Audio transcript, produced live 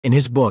In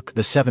his book,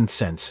 The Seventh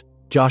Sense,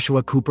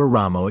 Joshua Cooper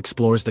Ramo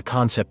explores the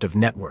concept of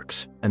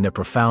networks and their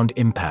profound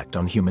impact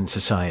on human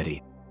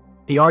society.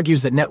 He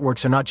argues that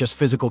networks are not just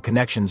physical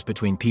connections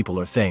between people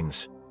or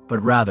things,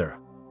 but rather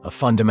a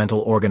fundamental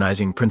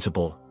organizing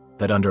principle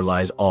that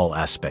underlies all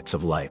aspects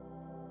of life.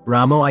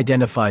 Ramo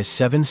identifies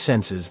 7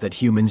 senses that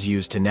humans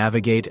use to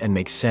navigate and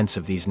make sense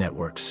of these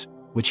networks,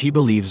 which he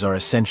believes are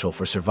essential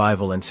for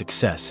survival and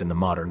success in the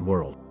modern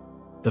world.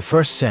 The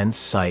first sense,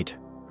 sight,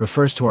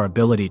 refers to our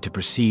ability to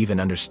perceive and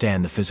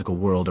understand the physical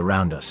world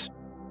around us.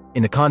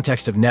 In the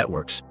context of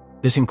networks,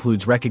 this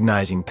includes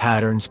recognizing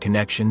patterns,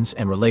 connections,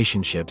 and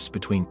relationships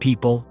between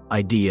people,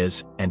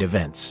 ideas, and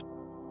events.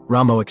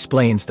 Ramo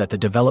explains that the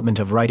development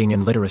of writing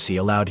and literacy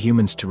allowed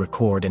humans to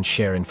record and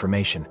share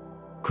information,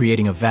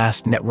 creating a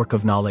vast network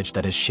of knowledge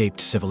that has shaped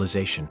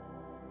civilization.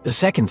 The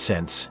second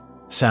sense,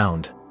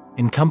 sound,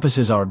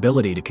 encompasses our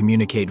ability to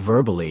communicate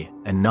verbally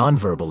and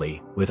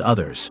non-verbally with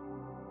others.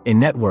 In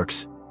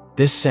networks,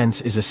 this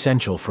sense is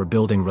essential for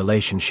building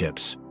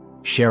relationships,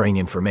 sharing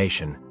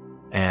information,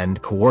 and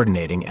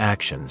coordinating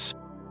actions.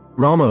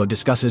 Ramo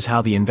discusses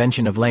how the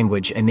invention of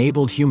language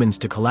enabled humans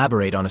to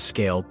collaborate on a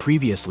scale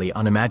previously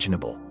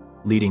unimaginable,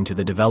 leading to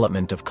the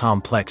development of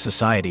complex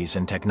societies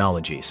and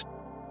technologies.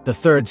 The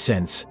third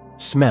sense,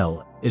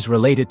 smell, is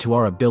related to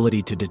our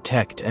ability to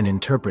detect and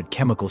interpret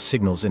chemical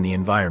signals in the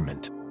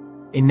environment.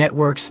 In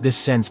networks, this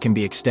sense can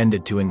be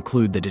extended to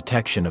include the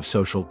detection of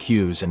social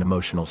cues and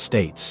emotional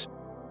states.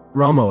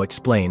 Ramo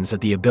explains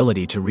that the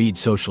ability to read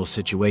social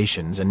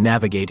situations and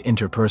navigate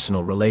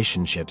interpersonal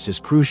relationships is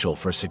crucial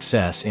for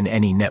success in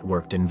any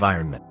networked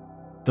environment.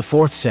 The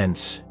fourth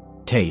sense,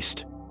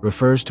 taste,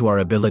 refers to our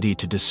ability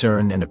to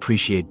discern and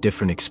appreciate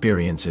different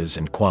experiences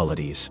and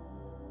qualities.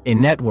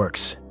 In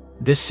networks,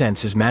 this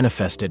sense is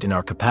manifested in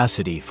our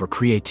capacity for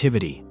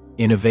creativity,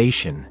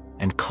 innovation,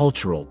 and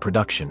cultural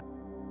production.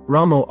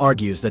 Ramo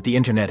argues that the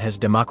internet has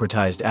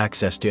democratized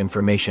access to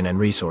information and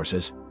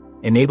resources,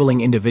 enabling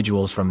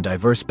individuals from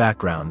diverse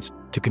backgrounds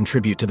to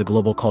contribute to the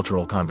global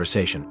cultural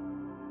conversation.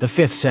 The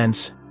fifth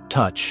sense,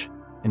 touch,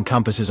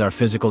 encompasses our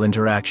physical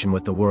interaction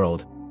with the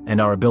world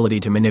and our ability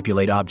to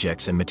manipulate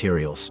objects and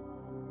materials.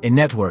 In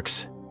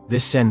networks,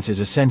 this sense is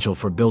essential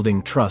for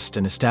building trust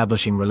and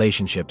establishing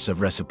relationships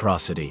of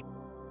reciprocity.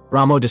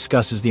 Ramo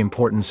discusses the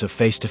importance of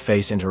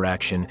face-to-face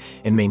interaction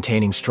in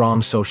maintaining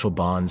strong social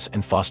bonds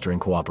and fostering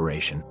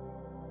cooperation.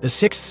 The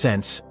sixth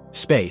sense,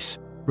 space,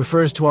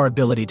 refers to our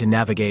ability to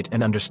navigate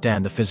and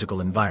understand the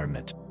physical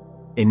environment.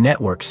 In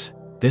networks,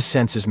 this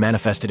sense is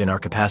manifested in our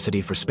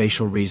capacity for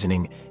spatial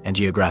reasoning and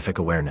geographic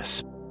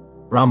awareness.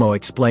 Ramo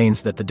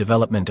explains that the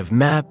development of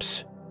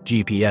maps,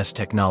 GPS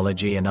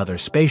technology, and other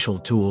spatial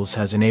tools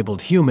has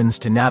enabled humans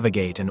to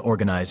navigate and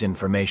organize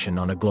information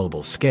on a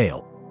global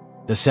scale.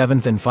 The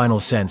seventh and final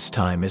sense,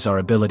 time, is our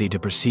ability to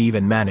perceive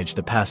and manage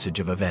the passage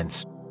of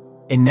events.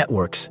 In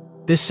networks,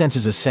 this sense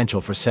is essential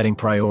for setting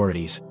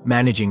priorities,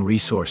 managing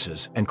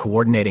resources, and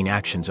coordinating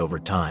actions over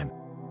time.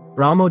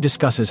 Ramo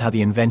discusses how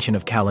the invention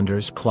of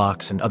calendars,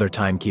 clocks, and other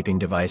timekeeping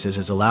devices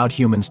has allowed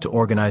humans to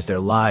organize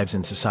their lives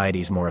and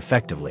societies more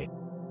effectively.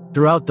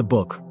 Throughout the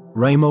book,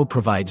 Ramo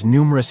provides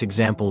numerous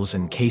examples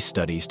and case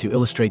studies to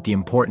illustrate the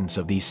importance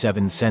of these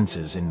 7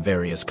 senses in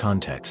various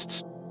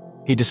contexts.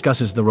 He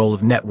discusses the role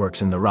of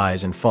networks in the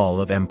rise and fall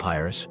of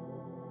empires,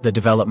 the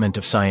development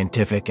of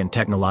scientific and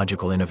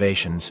technological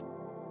innovations,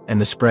 and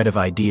the spread of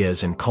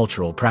ideas and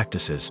cultural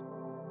practices.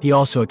 He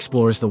also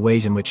explores the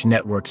ways in which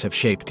networks have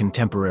shaped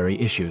contemporary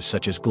issues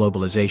such as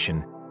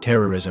globalization,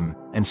 terrorism,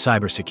 and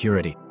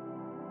cybersecurity.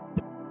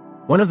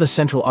 One of the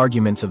central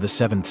arguments of the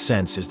seventh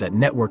sense is that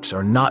networks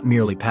are not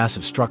merely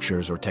passive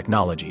structures or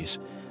technologies,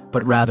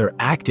 but rather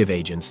active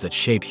agents that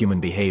shape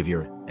human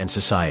behavior and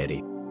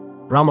society.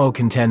 Ramo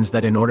contends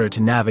that in order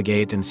to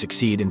navigate and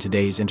succeed in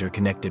today's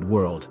interconnected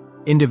world,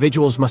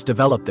 individuals must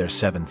develop their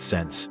seventh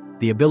sense,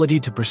 the ability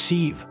to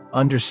perceive,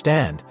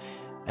 understand,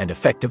 and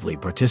effectively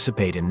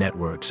participate in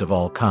networks of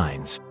all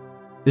kinds.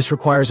 This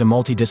requires a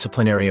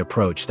multidisciplinary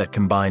approach that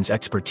combines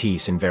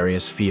expertise in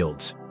various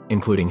fields,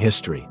 including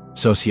history,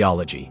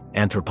 sociology,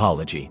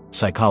 anthropology,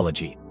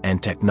 psychology,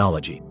 and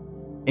technology.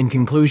 In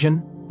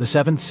conclusion, the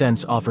seventh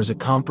sense offers a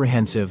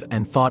comprehensive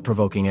and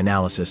thought-provoking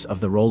analysis of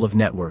the role of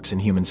networks in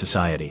human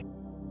society.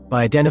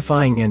 By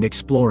identifying and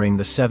exploring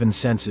the 7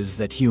 senses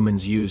that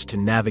humans use to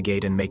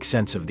navigate and make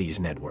sense of these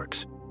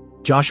networks,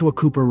 Joshua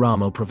Cooper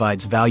Ramo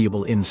provides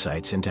valuable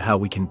insights into how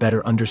we can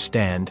better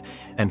understand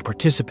and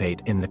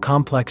participate in the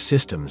complex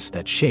systems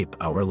that shape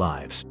our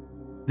lives.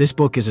 This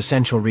book is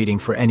essential reading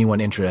for anyone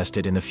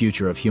interested in the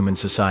future of human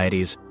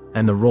societies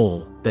and the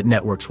role that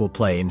networks will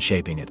play in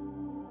shaping it.